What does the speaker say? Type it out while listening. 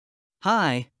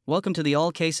Hi, welcome to the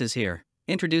All Cases Here,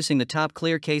 introducing the top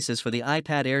clear cases for the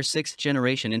iPad Air 6th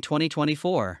generation in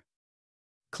 2024.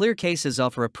 Clear cases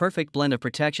offer a perfect blend of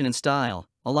protection and style,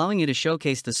 allowing you to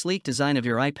showcase the sleek design of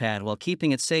your iPad while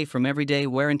keeping it safe from everyday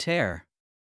wear and tear.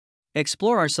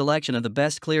 Explore our selection of the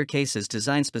best clear cases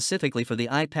designed specifically for the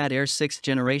iPad Air 6th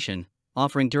generation,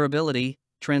 offering durability,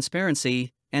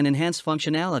 transparency, and enhanced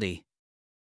functionality.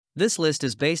 This list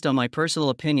is based on my personal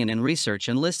opinion and research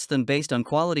and lists them based on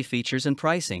quality features and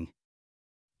pricing.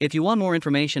 If you want more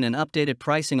information and updated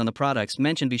pricing on the products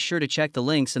mentioned, be sure to check the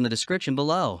links in the description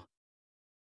below.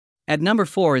 At number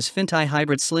 4 is Fintai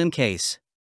Hybrid Slim Case.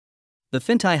 The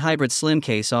Fintai Hybrid Slim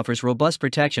Case offers robust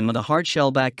protection with a hard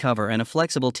shell back cover and a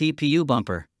flexible TPU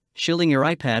bumper, shielding your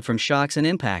iPad from shocks and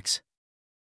impacts.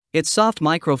 Its soft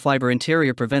microfiber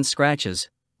interior prevents scratches,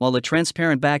 while the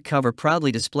transparent back cover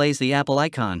proudly displays the Apple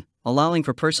icon, allowing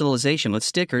for personalization with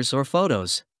stickers or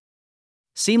photos.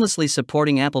 Seamlessly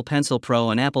supporting Apple Pencil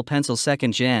Pro and Apple Pencil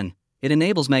 2nd Gen, it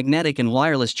enables magnetic and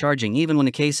wireless charging even when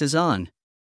the case is on.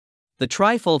 The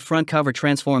tri-fold front cover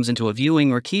transforms into a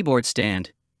viewing or keyboard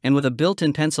stand, and with a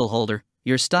built-in pencil holder,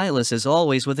 your stylus is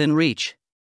always within reach.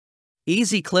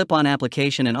 Easy clip-on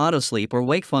application and auto-sleep or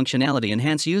wake functionality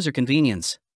enhance user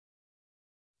convenience.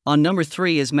 On number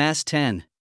 3 is Mass 10.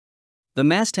 The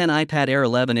Mass 10 iPad Air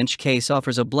 11-inch case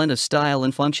offers a blend of style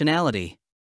and functionality.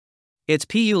 Its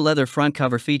PU leather front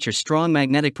cover features strong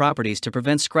magnetic properties to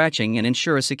prevent scratching and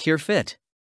ensure a secure fit.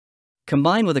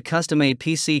 Combined with a custom-made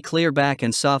PC clear back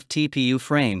and soft TPU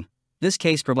frame, this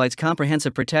case provides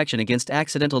comprehensive protection against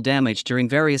accidental damage during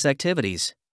various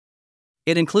activities.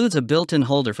 It includes a built-in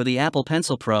holder for the Apple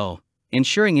Pencil Pro,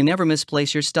 ensuring you never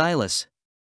misplace your stylus.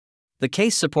 The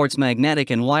case supports magnetic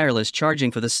and wireless charging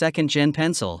for the 2nd Gen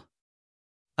pencil.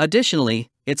 Additionally,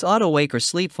 its auto-wake or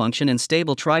sleep function and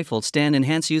stable trifold stand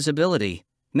enhance usability,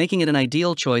 making it an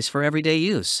ideal choice for everyday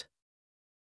use.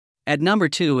 At number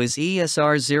 2 is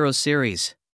ESR Zero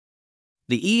Series.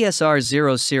 The ESR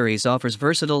Zero Series offers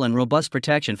versatile and robust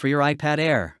protection for your iPad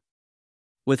Air.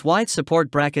 With wide support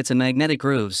brackets and magnetic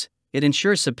grooves, it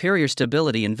ensures superior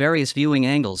stability in various viewing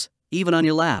angles, even on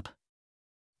your lap.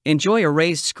 Enjoy a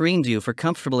raised screen view for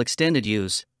comfortable extended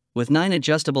use, with 9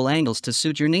 adjustable angles to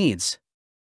suit your needs.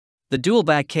 The dual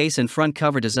back case and front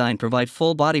cover design provide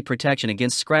full body protection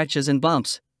against scratches and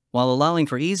bumps, while allowing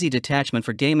for easy detachment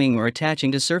for gaming or attaching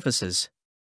to surfaces.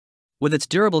 With its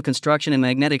durable construction and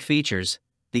magnetic features,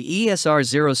 the ESR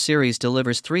Zero Series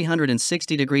delivers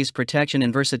 360 degrees protection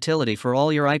and versatility for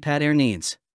all your iPad Air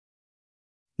needs.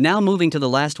 Now moving to the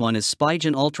last one is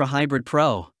Spigen Ultra Hybrid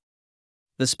Pro.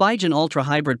 The Spigen Ultra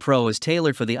Hybrid Pro is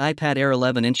tailored for the iPad Air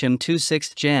 11-inch M2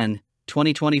 6th Gen,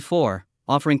 2024,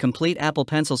 offering complete Apple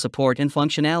Pencil support and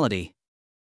functionality.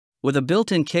 With a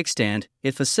built-in kickstand,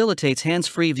 it facilitates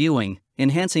hands-free viewing,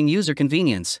 enhancing user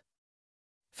convenience.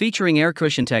 Featuring air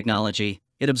cushion technology,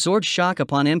 it absorbs shock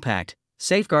upon impact,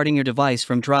 safeguarding your device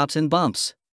from drops and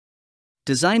bumps.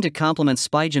 Designed to complement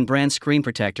Spigen brand screen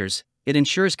protectors, it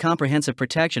ensures comprehensive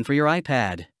protection for your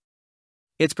iPad.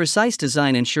 Its precise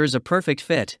design ensures a perfect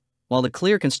fit, while the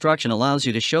clear construction allows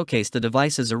you to showcase the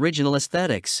device's original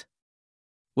aesthetics.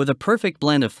 With a perfect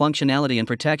blend of functionality and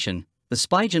protection, the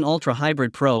Spigen Ultra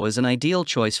Hybrid Pro is an ideal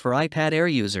choice for iPad Air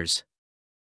users.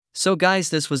 So guys,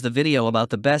 this was the video about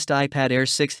the best iPad Air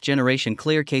 6th generation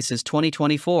clear cases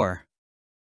 2024.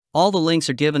 All the links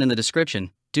are given in the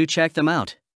description, do check them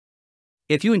out.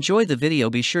 If you enjoyed the video,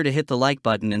 be sure to hit the like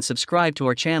button and subscribe to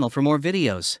our channel for more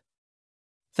videos.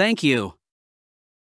 Thank you.